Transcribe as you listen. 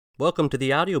Welcome to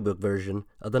the audiobook version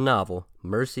of the novel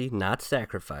Mercy Not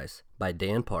Sacrifice by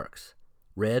Dan Parks,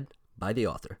 read by the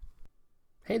author.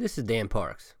 Hey, this is Dan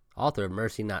Parks, author of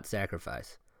Mercy Not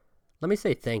Sacrifice. Let me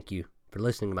say thank you for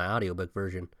listening to my audiobook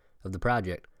version of the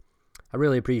project. I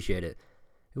really appreciate it.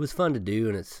 It was fun to do,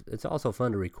 and it's also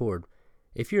fun to record.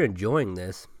 If you're enjoying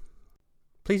this,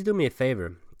 please do me a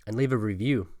favor and leave a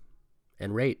review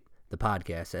and rate the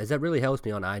podcast, as that really helps me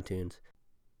on iTunes,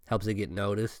 helps it get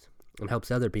noticed, and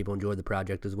helps other people enjoy the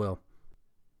project as well.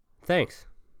 Thanks.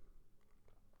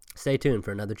 Stay tuned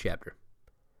for another chapter.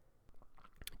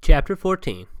 Chapter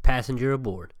 14, Passenger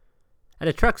Aboard. At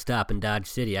a truck stop in Dodge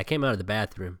City, I came out of the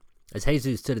bathroom as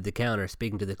Jesus stood at the counter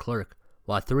speaking to the clerk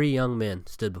while three young men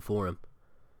stood before him.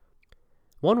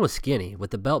 One was skinny,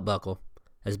 with a belt buckle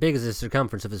as big as the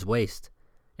circumference of his waist,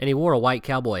 and he wore a white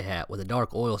cowboy hat with a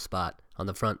dark oil spot on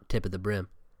the front tip of the brim.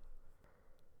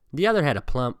 The other had a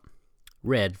plump,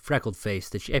 red, freckled face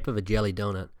the shape of a jelly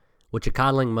donut, which a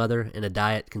coddling mother in a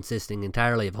diet consisting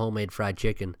entirely of homemade fried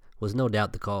chicken was no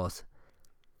doubt the cause.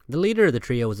 The leader of the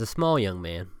trio was a small young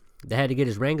man that had to get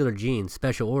his Wrangler jeans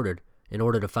special ordered in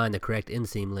order to find the correct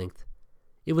inseam length.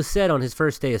 It was said on his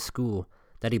first day of school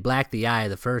that he blacked the eye of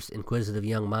the first inquisitive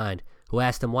young mind who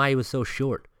asked him why he was so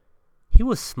short. He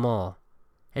was small,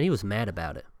 and he was mad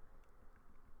about it.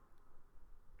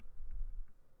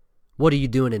 "What are you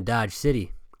doing in Dodge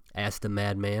City?" asked the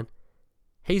madman.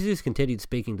 Jesus continued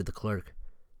speaking to the clerk.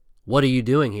 "What are you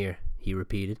doing here?" he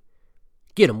repeated.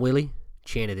 "Get him, Willie,"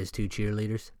 chanted his two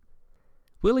cheerleaders.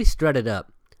 Willie strutted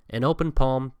up, an open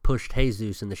palm pushed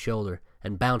Jesus in the shoulder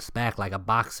and bounced back like a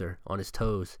boxer on his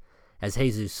toes as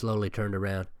Jesus slowly turned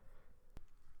around.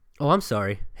 "Oh, I'm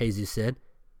sorry," Jesus said.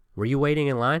 "Were you waiting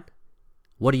in line?"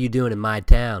 "What are you doing in my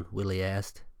town?" Willie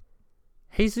asked.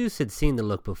 Jesus had seen the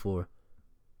look before.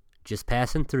 "Just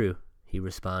passing through," he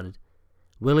responded.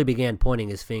 Willie began pointing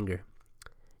his finger.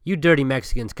 "You dirty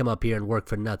Mexicans come up here and work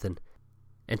for nothing,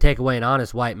 and take away an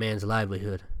honest white man's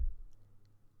livelihood."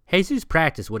 Jesus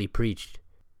practiced what he preached,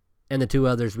 and the two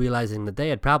others, realizing that they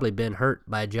had probably been hurt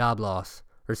by a job loss,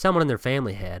 or someone in their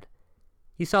family had.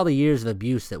 He saw the years of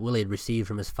abuse that Willie had received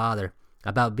from his father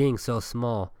about being so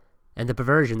small, and the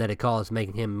perversion that it caused,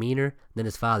 making him meaner than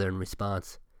his father in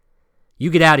response. "You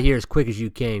get out of here as quick as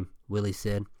you came," Willie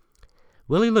said.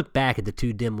 Willie looked back at the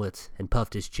two dimwits and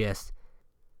puffed his chest.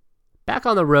 Back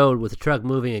on the road, with the truck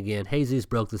moving again, Jesus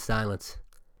broke the silence.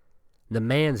 "The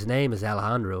man's name is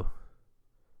Alejandro."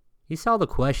 He saw the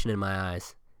question in my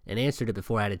eyes and answered it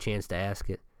before I had a chance to ask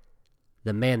it.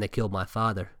 "The man that killed my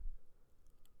father."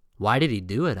 "Why did he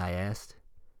do it?" I asked.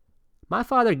 "My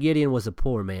father Gideon was a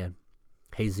poor man,"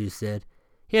 Jesus said.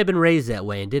 "He had been raised that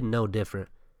way and didn't know different.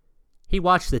 He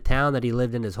watched the town that he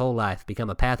lived in his whole life become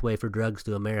a pathway for drugs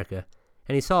to America,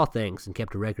 and he saw things and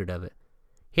kept a record of it.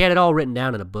 He had it all written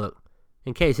down in a book.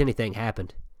 In case anything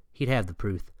happened, he'd have the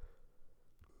proof."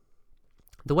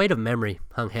 The weight of memory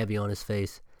hung heavy on his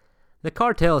face. The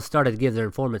cartels started to give their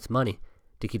informants money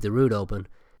to keep the route open,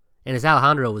 and as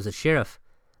Alejandro was a sheriff,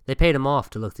 they paid him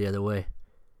off to look the other way.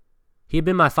 He had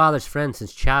been my father's friend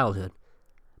since childhood,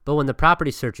 but when the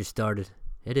property searches started,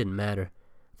 it didn't matter.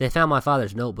 They found my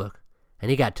father's notebook, and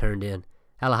he got turned in.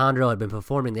 Alejandro had been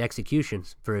performing the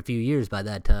executions for a few years by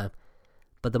that time,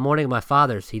 but the morning of my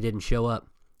father's he didn't show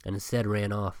up, and instead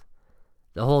ran off.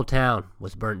 The whole town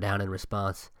was burnt down in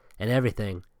response, and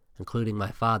everything, including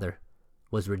my father,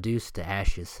 was reduced to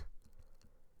ashes.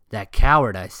 "That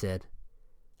coward," I said.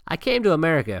 "I came to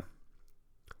America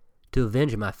to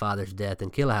avenge my father's death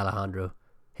and kill Alejandro,"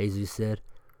 Jesus said.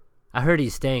 "I heard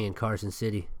he's staying in Carson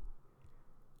City."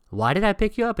 "Why did I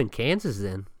pick you up in Kansas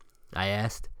then?" I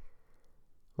asked.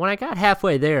 "When I got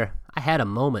halfway there, I had a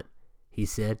moment," he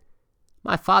said.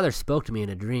 "My father spoke to me in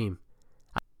a dream.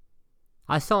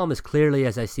 I saw him as clearly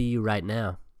as I see you right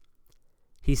now.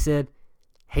 He said,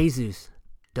 'Jesus,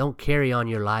 don't carry on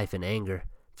your life in anger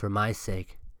for my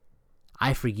sake.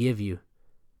 I forgive you.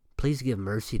 Please give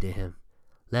mercy to him.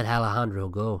 Let Alejandro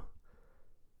go.'"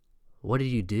 "What did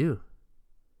you do?"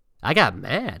 "I got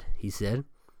mad," he said.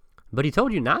 "But he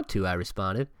told you not to," I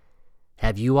responded.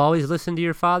 "Have you always listened to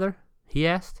your father?" he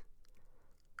asked.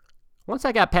 Once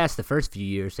I got past the first few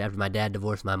years after my dad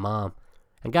divorced my mom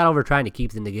and got over trying to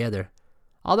keep them together,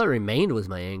 all that remained was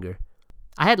my anger.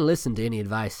 I hadn't listened to any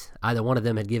advice either one of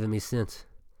them had given me since.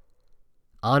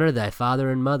 "Honor thy father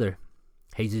and mother,"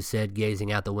 Jesus said, gazing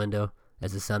out the window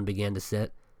as the sun began to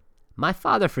set. "My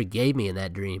father forgave me in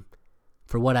that dream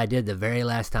for what I did the very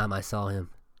last time I saw him."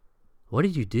 "What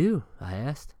did you do?" I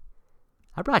asked.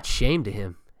 "I brought shame to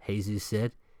him," Jesus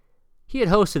said. "He had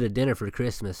hosted a dinner for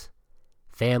Christmas.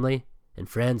 Family and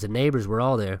friends and neighbors were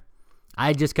all there. I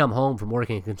had just come home from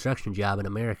working a construction job in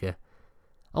America.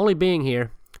 Only being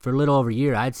here for a little over a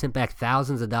year, I had sent back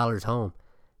thousands of dollars home,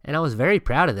 and I was very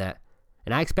proud of that,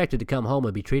 and I expected to come home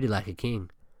and be treated like a king.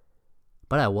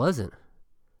 But I wasn't.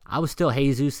 I was still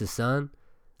Jesus, the son,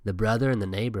 the brother, and the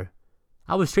neighbor.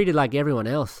 I was treated like everyone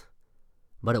else,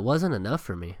 but it wasn't enough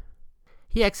for me.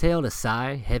 He exhaled a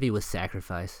sigh heavy with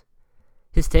sacrifice.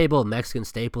 His table of Mexican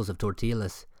staples of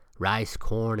tortillas, rice,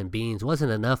 corn, and beans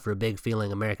wasn't enough for a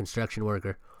big-feeling American construction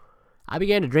worker. I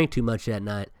began to drink too much that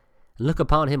night and look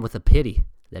upon him with a pity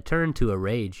that turned to a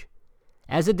rage.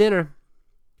 As the dinner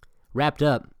wrapped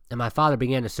up and my father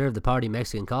began to serve the party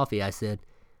Mexican coffee, I said,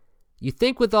 "You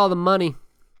think with all the money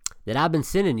that I've been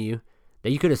sending you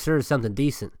that you could have served something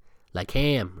decent, like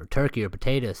ham or turkey or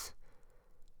potatoes.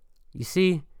 You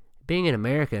see, being in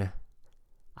America,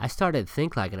 I started to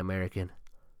think like an American,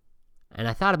 and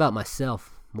I thought about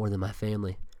myself more than my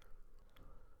family.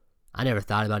 I never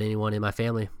thought about anyone in my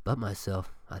family but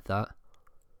myself, I thought.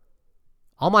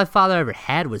 All my father ever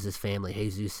had was his family,"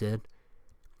 Jesus said.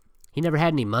 "He never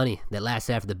had any money that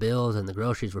lasted after the bills and the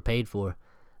groceries were paid for.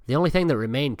 The only thing that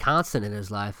remained constant in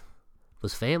his life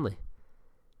was family."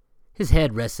 His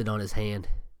head rested on his hand.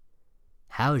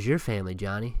 "How is your family,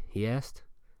 Johnny?" he asked.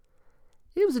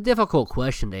 It was a difficult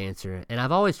question to answer, and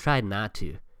I've always tried not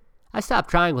to. I stopped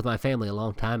trying with my family a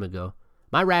long time ago.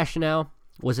 My rationale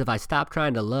was if I stopped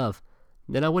trying to love,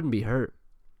 then I wouldn't be hurt.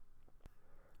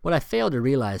 What I failed to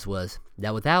realize was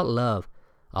that without love,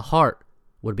 a heart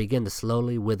would begin to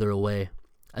slowly wither away.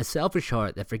 A selfish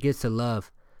heart that forgets to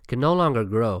love can no longer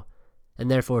grow, and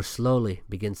therefore slowly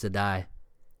begins to die.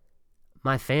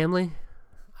 "My family,"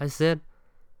 I said,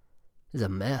 "is a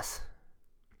mess."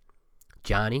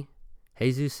 "Johnny,"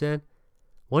 Jesus said,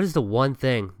 "what is the one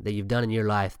thing that you've done in your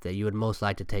life that you would most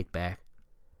like to take back?"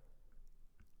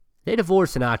 They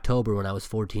divorced in October when I was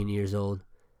 14 years old.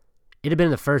 It had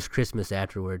been the first Christmas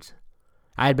afterwards.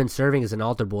 I had been serving as an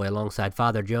altar boy alongside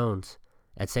Father Jones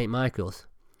at St. Michael's.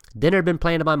 Dinner had been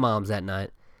planned at my mom's that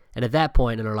night, and at that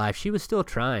point in her life she was still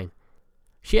trying.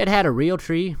 She had had a real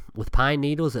tree with pine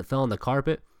needles that fell on the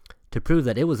carpet to prove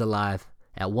that it was alive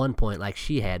at one point like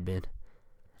she had been.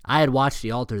 I had watched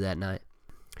the altar that night.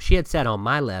 She had sat on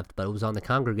my left, but it was on the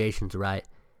congregation's right.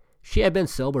 She had been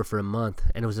sober for a month,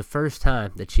 and it was the first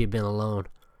time that she had been alone,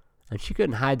 and she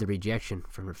couldn't hide the rejection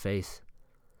from her face.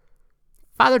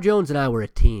 Father Jones and I were a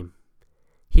team.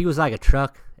 He was like a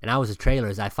truck, and I was a trailer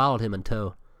as I followed him in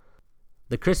tow.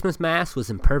 The Christmas Mass was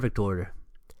in perfect order.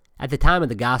 At the time of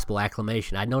the gospel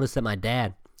acclamation, I noticed that my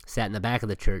dad sat in the back of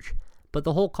the church, but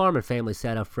the whole Carmen family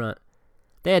sat up front.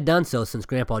 They had done so since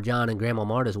Grandpa John and Grandma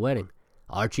Marta's wedding.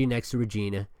 Archie next to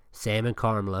Regina, Sam and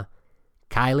Carmela,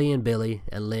 Kylie and Billy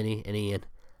and Lenny and Ian.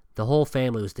 The whole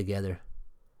family was together.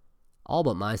 All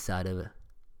but my side of it.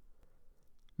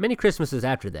 Many Christmases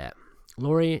after that,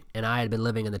 Lori and I had been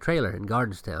living in the trailer in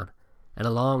Gardenstown, and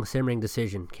a long simmering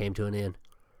decision came to an end.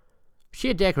 She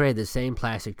had decorated the same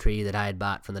plastic tree that I had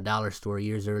bought from the dollar store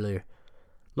years earlier.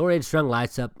 Lori had strung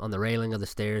lights up on the railing of the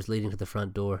stairs leading to the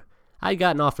front door. I had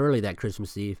gotten off early that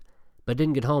Christmas Eve, but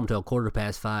didn't get home till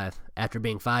 5:15, after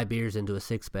being 5 beers into a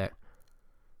six-pack.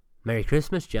 "Merry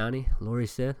Christmas, Johnny," Lori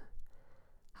said.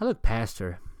 I looked past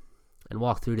her and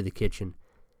walked through to the kitchen.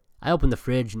 I opened the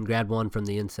fridge and grabbed one from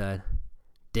the inside.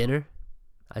 "Dinner?"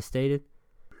 I stated.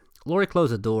 Lori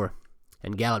closed the door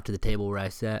and galloped to the table where I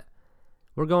sat.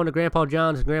 "We're going to Grandpa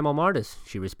John's and Grandma Marta's,"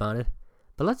 she responded.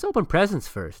 "But let's open presents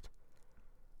first."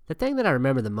 The thing that I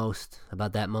remember the most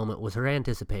about that moment was her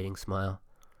anticipating smile.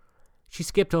 She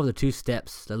skipped over the 2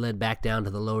 steps that led back down to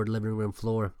the lowered living room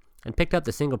floor and picked up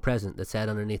the single present that sat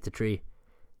underneath the tree.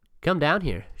 "Come down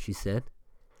here," she said.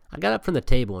 I got up from the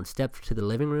table and stepped to the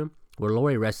living room where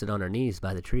Lori rested on her knees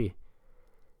by the tree.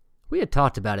 We had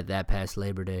talked about it that past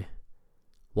Labor Day.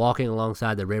 Walking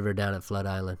alongside the river down at Flood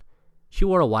Island. She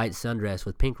wore a white sundress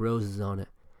with pink roses on it.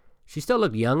 She still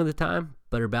looked young at the time,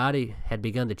 but her body had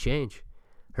begun to change.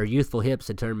 Her youthful hips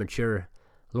had turned mature.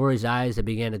 Lori's eyes had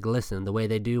begun to glisten the way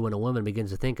they do when a woman begins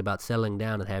to think about settling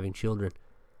down and having children.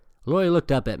 Lori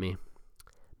looked up at me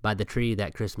by the tree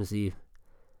that Christmas Eve.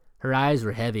 Her eyes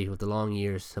were heavy with the long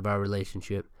years of our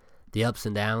relationship. The ups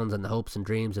and downs and the hopes and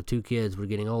dreams of 2 kids were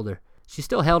getting older. She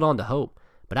still held on to hope,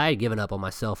 but I had given up on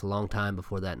myself a long time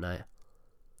before that night.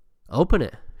 "Open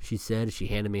it," she said as she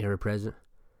handed me her present.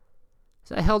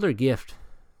 As I held her gift,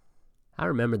 I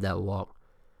remembered that walk.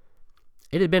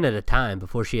 It had been at a time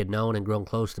before she had known and grown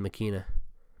close to Makina.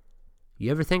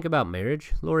 "You ever think about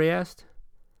marriage?" Lori asked.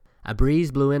 A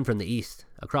breeze blew in from the east,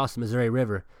 across the Missouri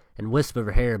River, and wisps of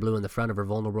her hair blew in the front of her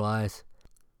vulnerable eyes.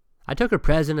 I took her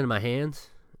present in my hands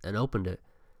and opened it.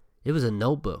 It was a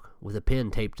notebook with a pen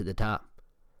taped to the top.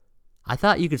 "I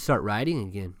thought you could start writing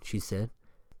again," she said.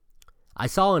 I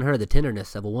saw in her the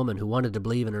tenderness of a woman who wanted to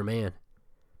believe in her man.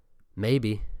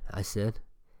 "Maybe," I said.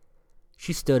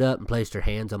 She stood up and placed her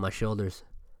hands on my shoulders.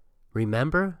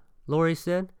 "Remember," Lori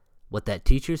said, "what that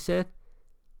teacher said?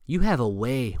 You have a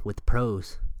way with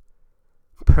prose."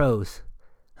 Prose.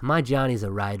 My Johnny's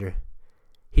a writer.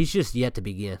 He's just yet to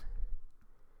begin.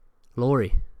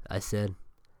 "Lori," I said,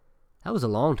 "that was a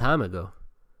long time ago."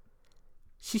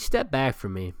 She stepped back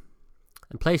from me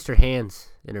and placed her hands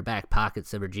in her back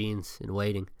pockets of her jeans in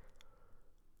waiting.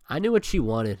 I knew what she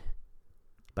wanted,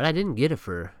 but I didn't get it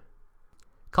for her.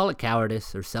 Call it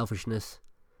cowardice or selfishness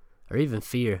or even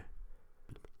fear,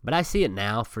 but I see it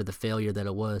now for the failure that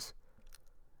it was.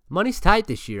 "Money's tight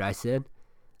this year," I said.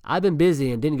 "I've been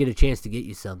busy and didn't get a chance to get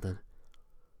you something."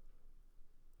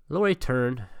 Lori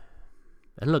turned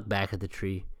and looked back at the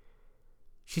tree.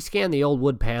 She scanned the old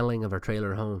wood paneling of our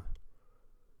trailer home.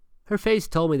 Her face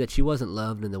told me that she wasn't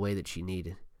loved in the way that she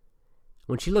needed.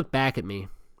 When she looked back at me,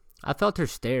 I felt her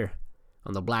stare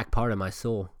on the black part of my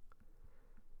soul.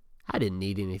 "I didn't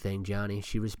need anything, Johnny,"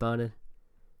 she responded.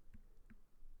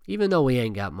 "Even though we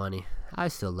ain't got money, I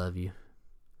still love you."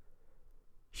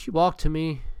 She walked to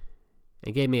me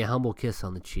and gave me a humble kiss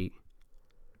on the cheek.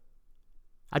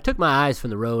 I took my eyes from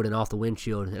the road and off the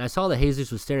windshield, and I saw that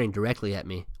Jesus was staring directly at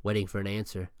me, waiting for an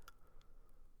answer.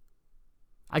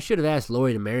 "I should have asked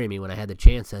Lori to marry me when I had the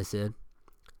chance," I said,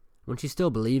 when she still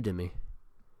believed in me.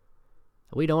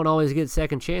 "We don't always get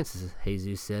second chances,"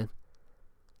 Jesus said.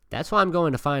 "That's why I'm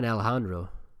going to find Alejandro."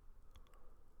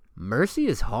 "Mercy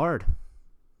is hard,"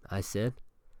 I said.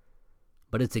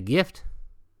 "But it's a gift,"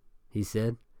 he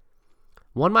said.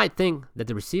 "One might think that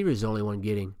the receiver is the only one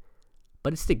getting,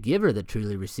 but it's the giver that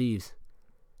truly receives.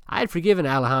 I had forgiven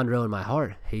Alejandro in my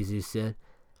heart," Jesus said,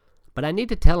 "but I need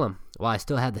to tell him while I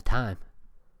still have the time."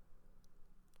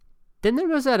 Then there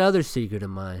was that other secret of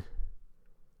mine.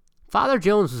 Father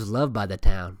Jones was loved by the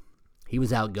town. He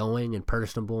was outgoing and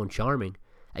personable and charming.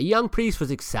 A young priest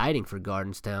was exciting for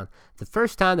Gardenstown. The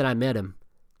first time that I met him,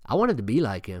 I wanted to be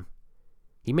like him.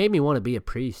 He made me want to be a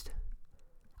priest.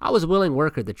 I was a willing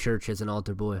worker at the church as an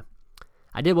altar boy.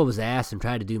 I did what was asked and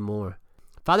tried to do more.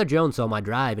 Father Jones saw my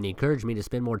drive and he encouraged me to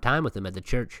spend more time with him at the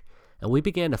church, and we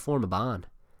began to form a bond.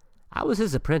 I was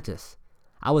his apprentice.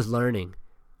 I was learning,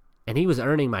 and he was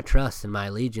earning my trust and my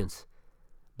allegiance.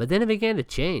 But then it began to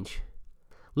change.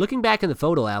 Looking back in the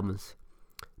photo albums,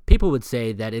 people would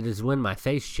say that it is when my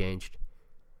face changed.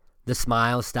 The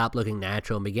smiles stopped looking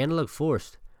natural and began to look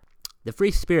forced. The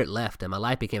free spirit left and my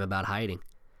life became about hiding.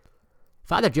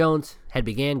 Father Jones had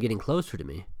began getting closer to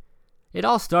me. It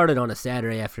all started on a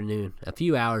Saturday afternoon, a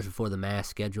few hours before the mass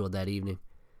scheduled that evening.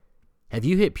 "Have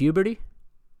you hit puberty?"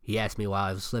 he asked me while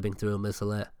I was slipping through a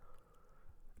missalette.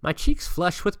 My cheeks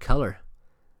flushed with color,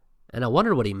 and I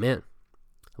wondered what he meant.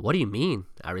 "What do you mean?"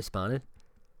 I responded.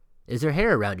 "Is there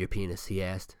hair around your penis?" he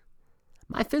asked.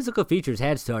 My physical features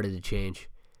had started to change.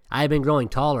 I had been growing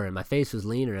taller, and my face was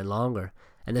leaner and longer,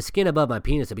 and the skin above my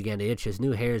penis had begun to itch as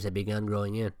new hairs had begun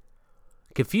growing in.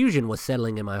 Confusion was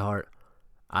settling in my heart.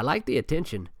 I liked the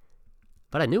attention,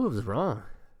 but I knew it was wrong.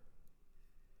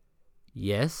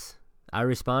 "Yes," I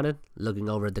responded, looking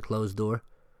over at the closed door.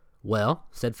 "Well,"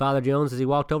 said Father Jones as he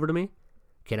walked over to me,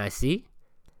 "can I see?"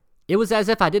 It was as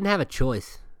if I didn't have a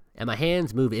choice, and my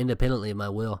hands moved independently of my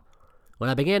will. When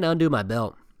I began to undo my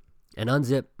belt and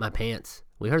unzip my pants,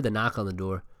 we heard the knock on the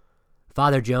door.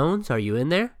 "Father Jones, are you in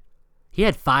there?" He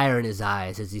had fire in his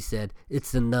eyes as he said,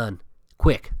 "It's the nun.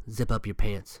 Quick, zip up your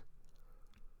pants."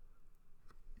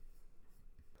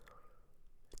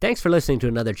 Thanks for listening to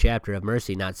another chapter of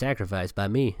Mercy Not Sacrificed by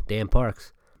me, Dan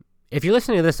Parks. If you're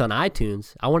listening to this on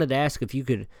iTunes, I wanted to ask if you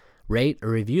could rate or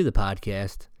review the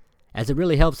podcast, as it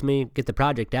really helps me get the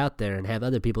project out there and have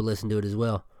other people listen to it as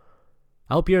well.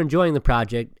 I hope you're enjoying the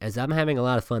project, as I'm having a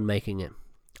lot of fun making it.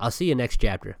 I'll see you next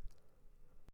chapter.